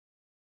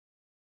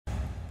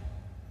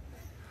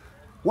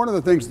One of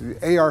the things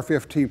the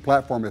AR-15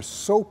 platform is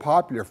so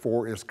popular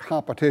for is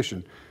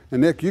competition.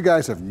 And Nick, you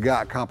guys have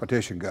got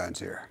competition guns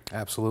here.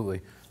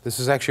 Absolutely. This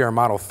is actually our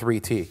Model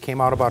 3T. It came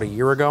out about a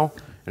year ago,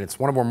 and it's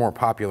one of our more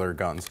popular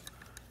guns.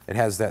 It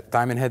has that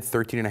diamond head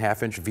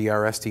 13.5-inch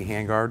VRST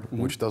handguard,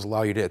 which does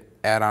allow you to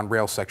add on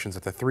rail sections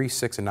at the 3,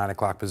 6, and 9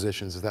 o'clock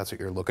positions if that's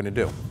what you're looking to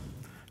do.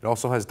 It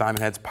also has diamond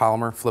heads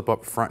polymer,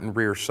 flip-up front and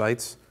rear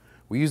sights.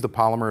 We use the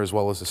polymer as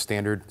well as the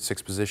standard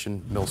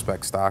 6-position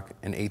mil-spec stock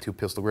and A2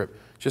 pistol grip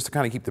just to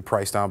kind of keep the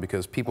price down,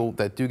 because people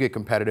that do get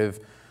competitive,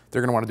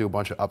 they're going to want to do a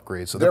bunch of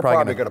upgrades. So they're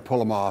probably going to pull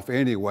them off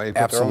anyway,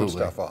 put their own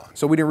stuff on.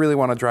 So we didn't really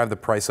want to drive the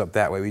price up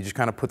that way. We just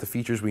kind of put the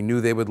features we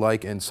knew they would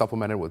like and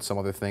supplemented with some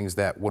other things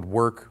that would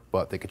work,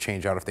 but they could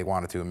change out if they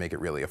wanted to and make it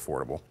really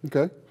affordable.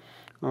 Okay.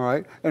 All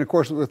right. And of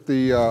course, with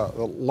the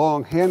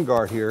long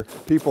handguard here,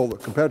 people, the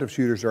competitive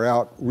shooters, are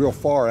out real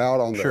far out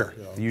on Sure.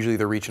 Usually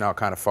they're reaching out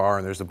kind of far,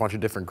 and there's a bunch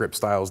of different grip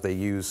styles they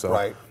use.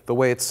 So the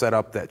way it's set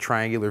up, that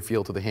triangular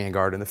feel to the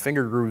handguard, and the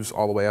finger grooves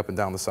all the way up and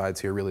down the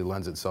sides here really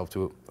lends itself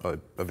to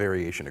a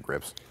variation of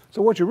grips.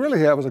 So what you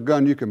really have is a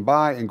gun you can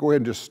buy and go ahead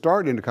and just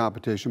start into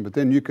competition, but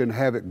then you can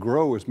have it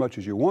grow as much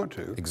as you want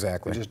to.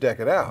 Exactly. And just deck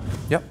it out.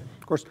 Yep.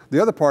 Of course,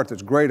 the other part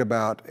that's great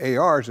about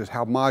ARs is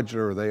how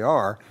modular they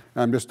are.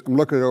 I'm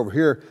looking at it over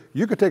here.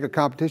 You could take a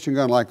competition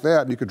gun like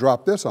that and you could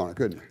drop this on it,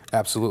 couldn't you?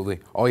 Absolutely.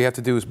 All you have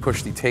to do is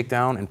push the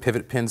takedown and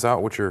pivot pins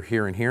out, which are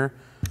here and here.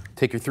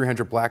 Take your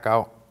 300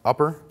 blackout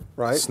upper,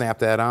 snap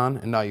that on,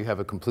 and now you have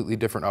a completely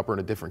different upper and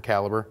a different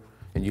caliber,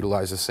 and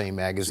utilize the same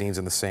magazines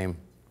and the same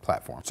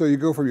platform. So you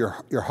go from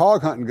your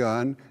hog hunting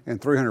gun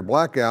and 300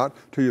 blackout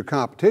to your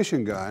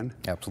competition gun.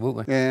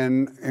 Absolutely.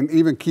 And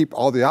even keep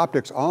all the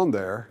optics on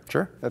there.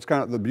 Sure. That's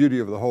kind of the beauty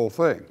of the whole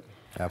thing.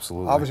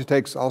 Absolutely. Obviously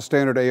takes all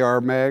standard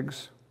AR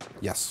mags.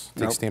 Yes,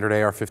 takes standard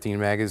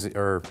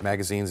AR-15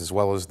 magazines as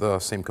well as the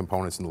same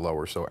components in the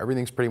lower. So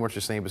everything's pretty much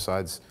the same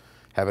besides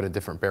having a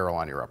different barrel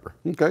on your upper.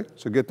 Okay,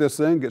 so get this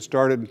thing, get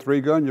started in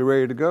 3-gun, you're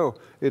ready to go.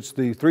 It's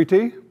the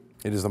 3T?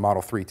 It is the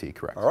Model 3T,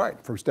 correct. All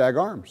right, from Stag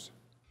Arms.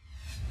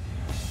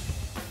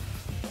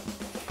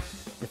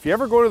 If you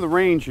ever go to the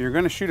range and you're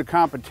going to shoot a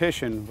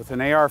competition with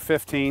an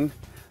AR-15,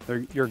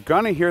 you're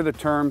going to hear the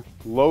term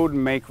load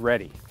and make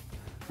ready.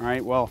 All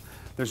right, well,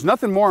 there's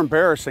nothing more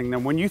embarrassing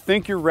than when you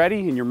think you're ready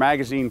and your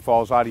magazine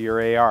falls out of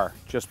your AR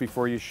just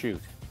before you shoot.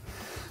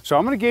 So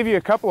I'm going to give you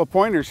a couple of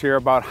pointers here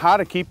about how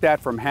to keep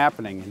that from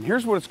happening, and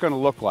here's what it's going to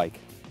look like.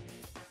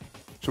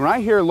 So when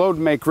I hear load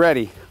and make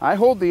ready, I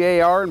hold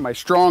the AR in my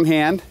strong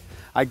hand,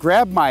 I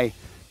grab my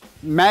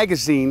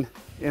magazine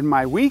in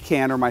my weak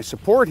hand or my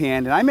support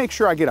hand, and I make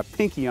sure I get a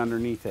pinky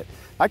underneath it.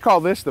 I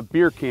call this the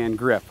beer can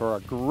grip or a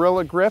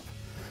gorilla grip.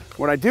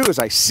 What I do is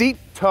I seat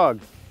tug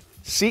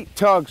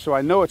so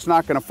I know it's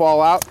not going to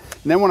fall out.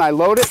 And then when I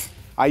load it,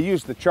 I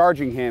use the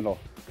charging handle,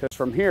 because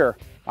from here,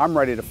 I'm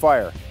ready to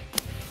fire.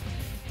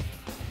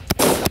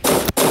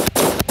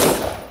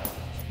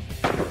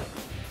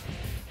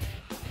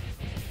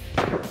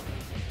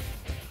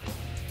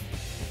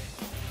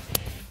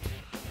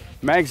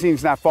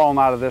 Magazine's not falling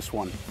out of this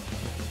one.